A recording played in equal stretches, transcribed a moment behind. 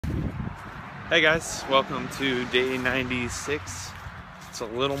Hey guys, welcome to day 96. It's a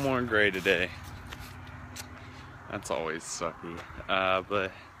little more gray today. That's always sucky.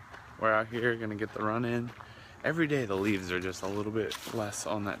 But we're out here gonna get the run in. Every day the leaves are just a little bit less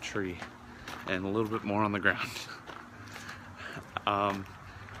on that tree and a little bit more on the ground.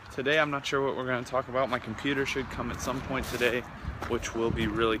 Today I'm not sure what we're gonna talk about. My computer should come at some point today, which will be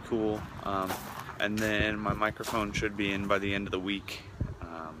really cool. And then my microphone should be in by the end of the week.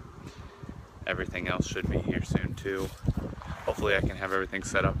 Everything else should be here soon too. Hopefully I can have everything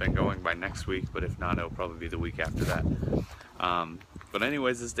set up and going by next week, but if not, it'll probably be the week after that. But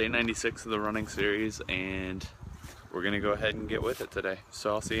anyways, it's day 96 of the running series, and we're gonna go ahead and get with it today. So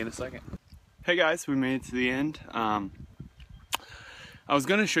I'll see you in a second. Hey guys, we made it to the end. I was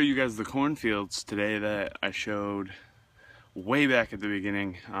gonna show you guys the cornfields today that I showed way back at the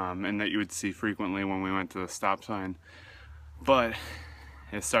beginning, and that you would see frequently when we went to the stop sign, but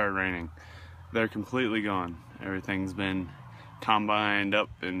it started raining. They're completely gone. Everything's been combined up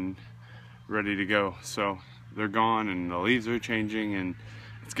and ready to go. So they're gone and the leaves are changing and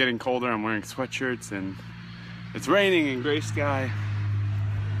it's getting colder. I'm wearing sweatshirts and it's raining and gray sky.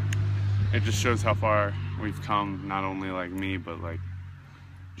 It just shows how far we've come, not only like me, but like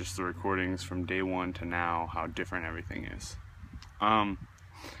just the recordings from day one to now, how different everything is.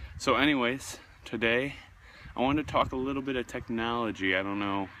 So anyways, today I wanted to talk a little bit of technology. I don't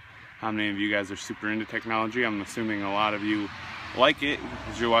know how many of you guys are super into technology. I'm assuming a lot of you like it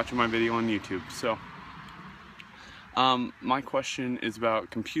because you're watching my video on YouTube. So my question is about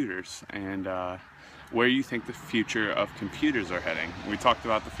computers and where you think the future of computers are heading. We talked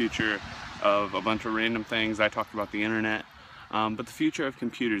about the future of a bunch of random things. I talked about the internet, but the future of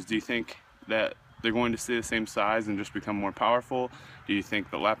computers, do you think that they're going to stay the same size and just become more powerful? Do you think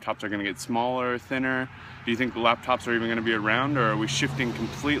the laptops are going to get smaller, thinner? Do you think the laptops are even going to be around, or are we shifting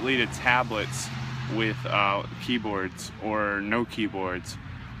completely to tablets with keyboards or no keyboards?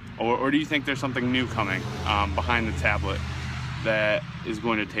 Or do you think there's something new coming behind the tablet that is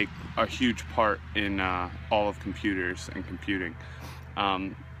going to take a huge part in all of computers and computing?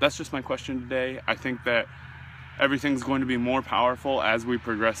 That's just my question today. I think that everything's going to be more powerful as we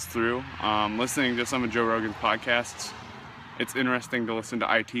progress through. Listening to some of Joe Rogan's podcasts, it's interesting to listen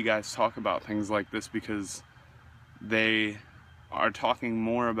to IT guys talk about things like this because they are talking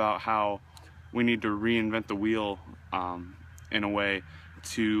more about how we need to reinvent the wheel in a way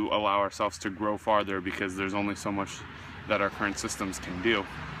to allow ourselves to grow farther, because there's only so much that our current systems can do.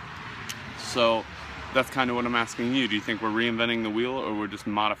 So that's kind of what I'm asking you. Do you think we're reinventing the wheel or we're just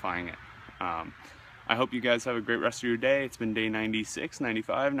modifying it? I hope you guys have a great rest of your day. It's been day 96,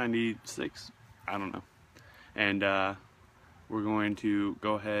 95, 96, I don't know. And we're going to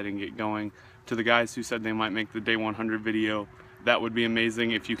go ahead and get going. To the guys who said they might make the day 100 video, that would be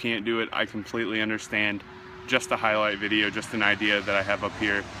amazing. If you can't do it, I completely understand. Just a highlight video, just an idea that I have up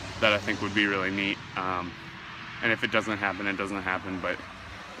here that I think would be really neat. And if it doesn't happen, it doesn't happen, but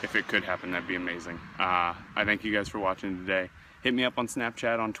if it could happen, that'd be amazing. I thank you guys for watching today. Hit me up on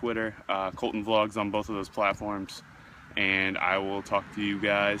Snapchat, on Twitter, Colton Vlogs on both of those platforms, and I will talk to you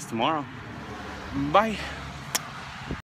guys tomorrow. Bye.